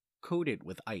was coated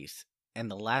with ice,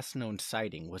 and the last known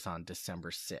sighting was on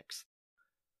December 6th.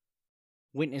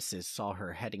 Witnesses saw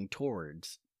her heading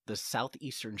towards the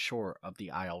southeastern shore of the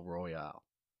Isle Royale.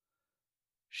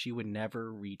 She would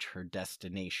never reach her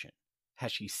destination,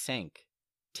 as she sank,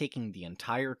 taking the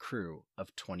entire crew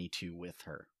of 22 with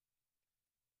her.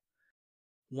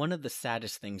 One of the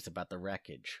saddest things about the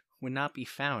wreckage would not be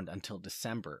found until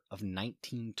December of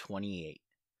 1928.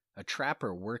 A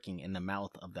trapper working in the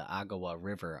mouth of the Agawa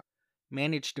River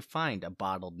managed to find a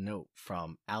bottled note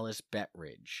from Alice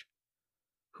Betridge,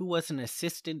 who was an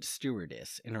assistant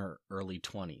stewardess in her early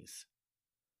 20s.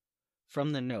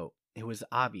 From the note, it was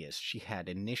obvious she had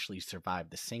initially survived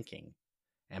the sinking,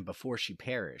 and before she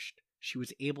perished, she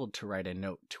was able to write a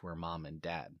note to her mom and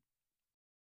dad.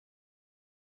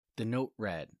 The note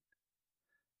read,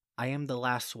 "I am the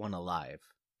last one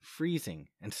alive, freezing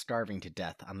and starving to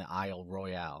death on the Isle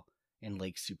Royale in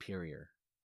Lake Superior.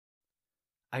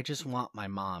 I just want my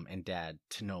mom and dad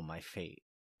to know my fate."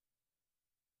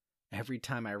 Every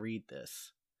time I read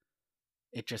this,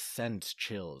 it just sends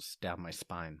chills down my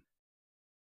spine.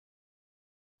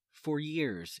 For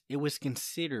years, it was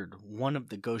considered one of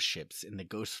the ghost ships in the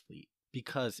Ghost Fleet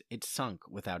because it sunk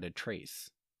without a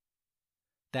trace.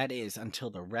 That is until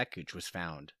the wreckage was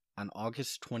found on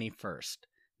August 21st,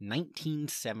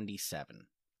 1977.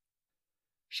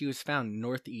 She was found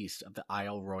northeast of the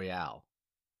Isle Royale,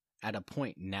 at a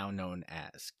point now known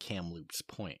as Kamloops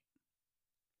Point.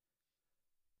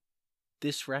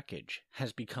 This wreckage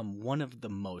has become one of the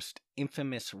most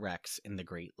infamous wrecks in the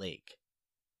Great Lake.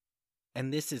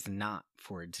 And this is not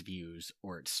for its views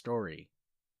or its story,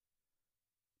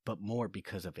 but more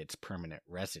because of its permanent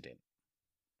resident.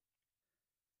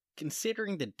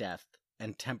 Considering the depth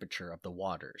and temperature of the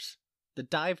waters, the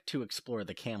dive to explore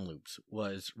the Kamloops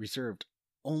was reserved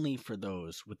only for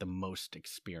those with the most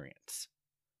experience.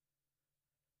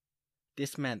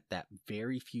 This meant that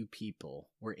very few people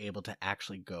were able to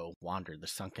actually go wander the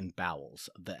sunken bowels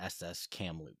of the SS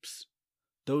Kamloops.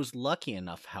 Those lucky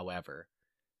enough, however,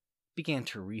 began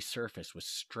to resurface with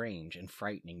strange and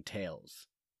frightening tales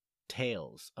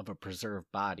of a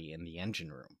preserved body in the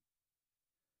engine room.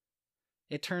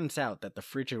 It turns out that the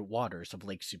frigid waters of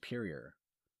Lake Superior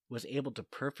was able to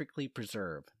perfectly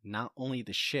preserve not only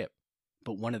the ship,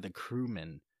 but one of the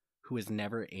crewmen who was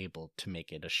never able to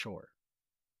make it ashore.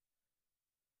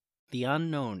 The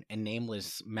unknown and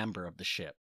nameless member of the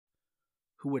ship,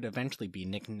 who would eventually be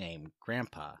nicknamed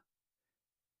Grandpa,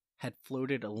 had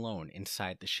floated alone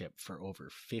inside the ship for over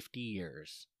 50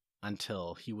 years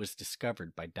until he was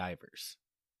discovered by divers.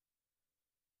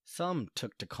 Some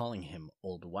took to calling him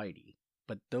Old Whitey,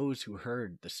 but those who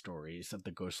heard the stories of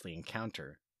the ghostly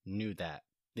encounter knew that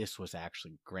this was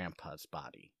actually Grandpa's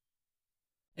body.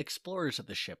 Explorers of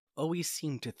the ship always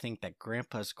seemed to think that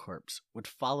Grandpa's corpse would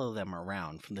follow them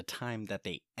around from the time that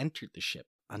they entered the ship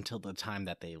until the time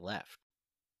that they left.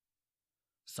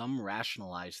 Some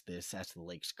rationalized this as the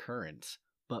lake's currents,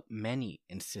 but many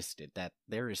insisted that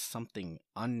there is something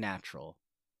unnatural,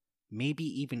 maybe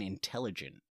even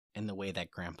intelligent, in the way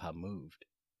that Grandpa moved.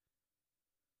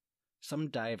 Some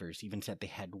divers even said they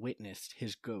had witnessed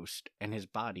his ghost and his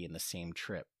body in the same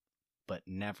trip, but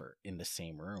never in the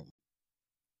same room.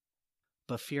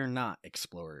 But fear not,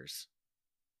 explorers.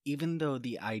 Even though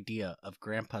the idea of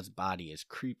Grandpa's body is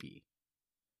creepy,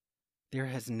 there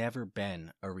has never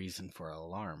been a reason for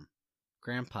alarm.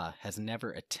 Grandpa has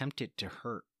never attempted to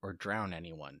hurt or drown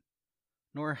anyone,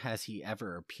 nor has he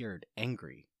ever appeared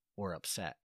angry or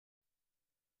upset.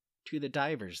 To the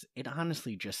divers, it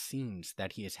honestly just seems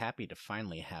that he is happy to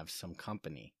finally have some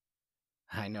company.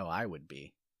 I know I would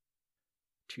be.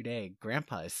 Today,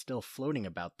 Grandpa is still floating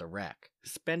about the wreck,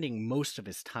 spending most of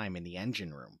his time in the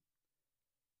engine room.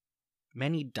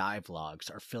 Many dive logs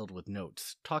are filled with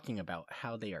notes talking about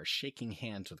how they are shaking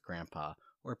hands with Grandpa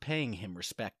or paying him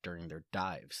respect during their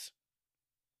dives.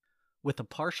 With a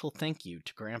partial thank you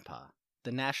to Grandpa,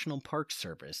 the National Park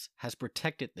Service has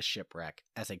protected the shipwreck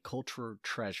as a cultural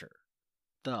treasure,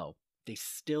 though they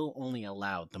still only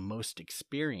allowed the most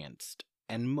experienced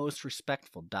and most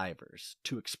respectful divers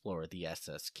to explore the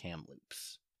SS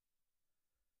Kamloops.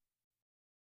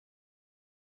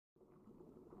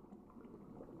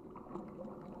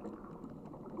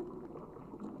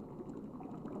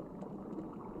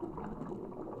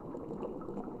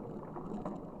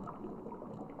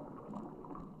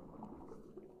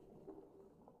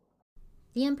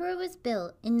 The Emperor was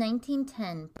built in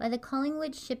 1910 by the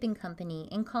Collingwood Shipping Company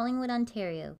in Collingwood,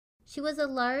 Ontario. She was a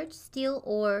large steel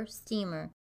oar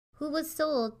steamer who was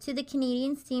sold to the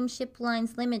Canadian Steamship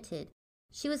Lines Limited.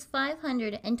 She was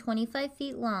 525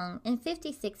 feet long and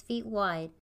 56 feet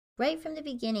wide. Right from the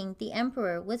beginning, the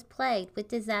Emperor was plagued with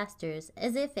disasters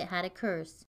as if it had a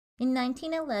curse. In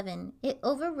 1911, it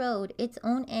overrode its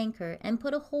own anchor and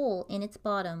put a hole in its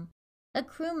bottom. A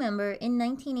crew member in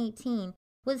 1918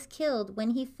 was killed when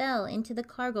he fell into the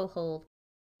cargo hold.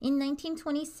 In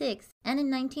 1926 and in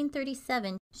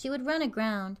 1937, she would run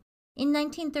aground. In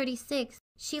 1936,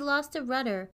 she lost a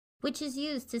rudder, which is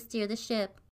used to steer the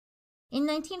ship. In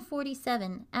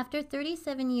 1947, after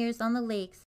 37 years on the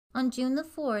lakes, on June the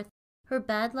 4th, her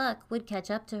bad luck would catch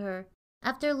up to her.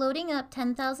 After loading up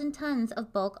 10,000 tons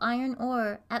of bulk iron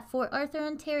ore at Fort Arthur,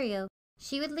 Ontario,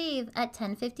 she would leave at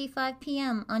 10:55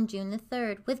 p.m. on June the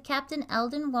 3rd with Captain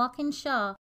Eldon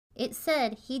Walkinshaw. It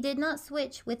said he did not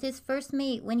switch with his first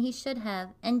mate when he should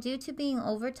have, and due to being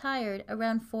overtired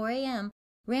around 4 a.m.,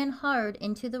 ran hard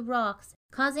into the rocks,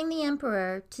 causing the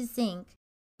Emperor to sink,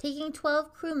 taking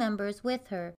 12 crew members with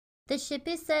her. The ship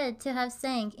is said to have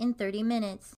sank in 30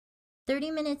 minutes.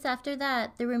 30 minutes after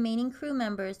that, the remaining crew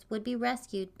members would be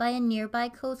rescued by a nearby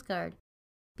Coast Guard.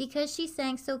 Because she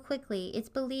sank so quickly, it's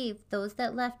believed those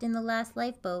that left in the last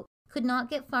lifeboat could not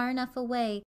get far enough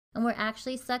away and were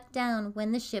actually sucked down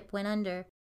when the ship went under.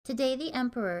 Today, the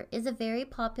Emperor is a very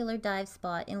popular dive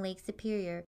spot in Lake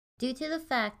Superior due to the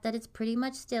fact that it's pretty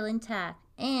much still intact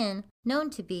and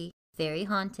known to be very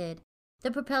haunted.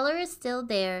 The propeller is still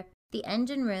there, the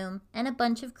engine room, and a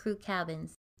bunch of crew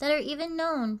cabins that are even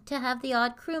known to have the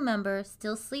odd crew member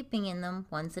still sleeping in them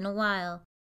once in a while.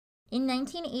 In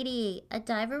 1988, a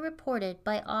diver reported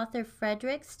by author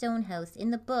Frederick Stonehouse in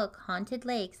the book Haunted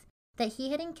Lakes that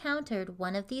he had encountered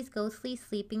one of these ghostly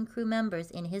sleeping crew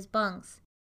members in his bunks.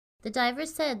 The diver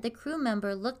said the crew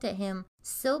member looked at him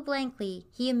so blankly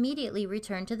he immediately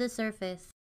returned to the surface.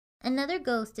 Another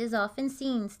ghost is often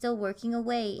seen still working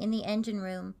away in the engine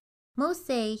room. Most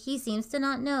say he seems to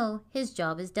not know his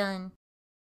job is done.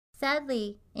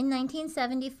 Sadly, in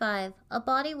 1975, a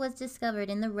body was discovered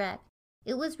in the wreck.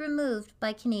 It was removed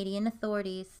by Canadian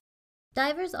authorities.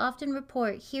 Divers often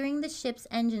report hearing the ship's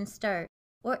engine start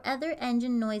or other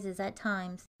engine noises at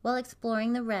times while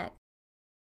exploring the wreck.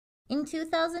 In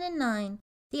 2009,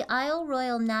 the Isle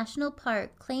Royale National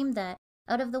Park claimed that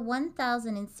out of the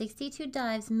 1,062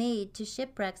 dives made to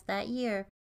shipwrecks that year,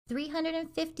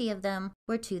 350 of them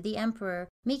were to the Emperor,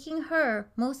 making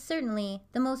her most certainly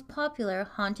the most popular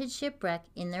haunted shipwreck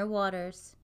in their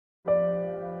waters.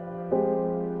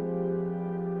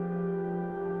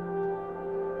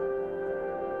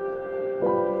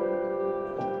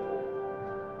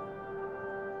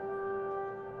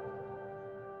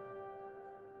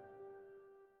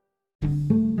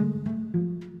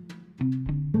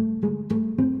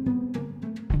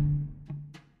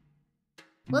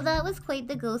 Well, that was quite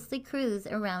the ghostly cruise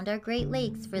around our Great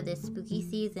Lakes for this spooky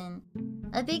season.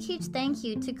 A big huge thank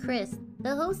you to Chris,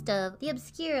 the host of the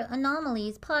Obscure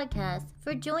Anomalies podcast,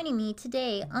 for joining me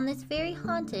today on this very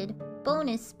haunted,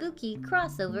 bonus spooky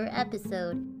crossover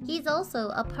episode. He's also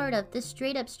a part of the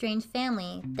Straight Up Strange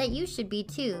family that you should be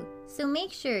too, so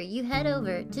make sure you head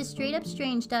over to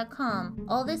straightupstrange.com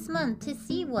all this month to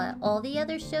see what all the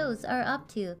other shows are up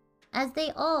to, as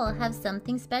they all have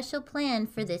something special planned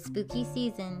for this spooky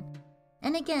season.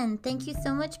 And again, thank you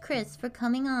so much, Chris, for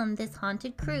coming on this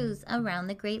haunted cruise around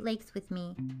the Great Lakes with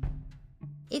me.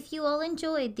 If you all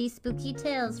enjoyed these spooky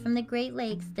tales from the Great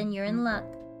Lakes, then you're in luck,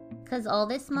 because all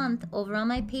this month over on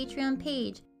my Patreon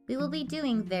page, we will be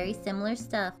doing very similar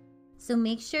stuff. So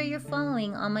make sure you're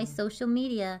following on my social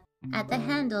media at the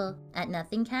handle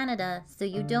 @NothingCanada so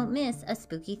you don't miss a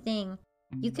spooky thing.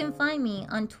 You can find me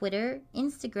on Twitter,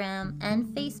 Instagram, and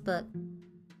Facebook.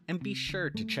 And be sure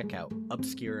to check out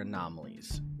Obscure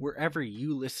Anomalies wherever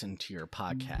you listen to your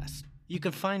podcast. You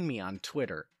can find me on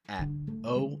Twitter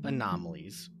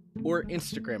 @OAnomalies or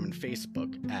Instagram and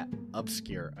Facebook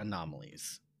 @Obscure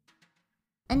Anomalies.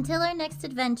 Until our next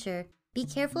adventure, be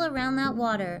careful around that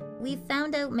water. We've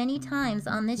found out many times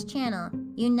on this channel,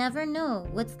 you never know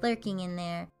what's lurking in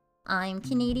there. I'm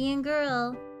Canadian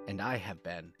Girl. And I have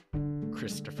been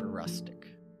Christopher Rustic.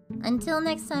 Until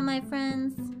next time, my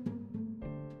friends.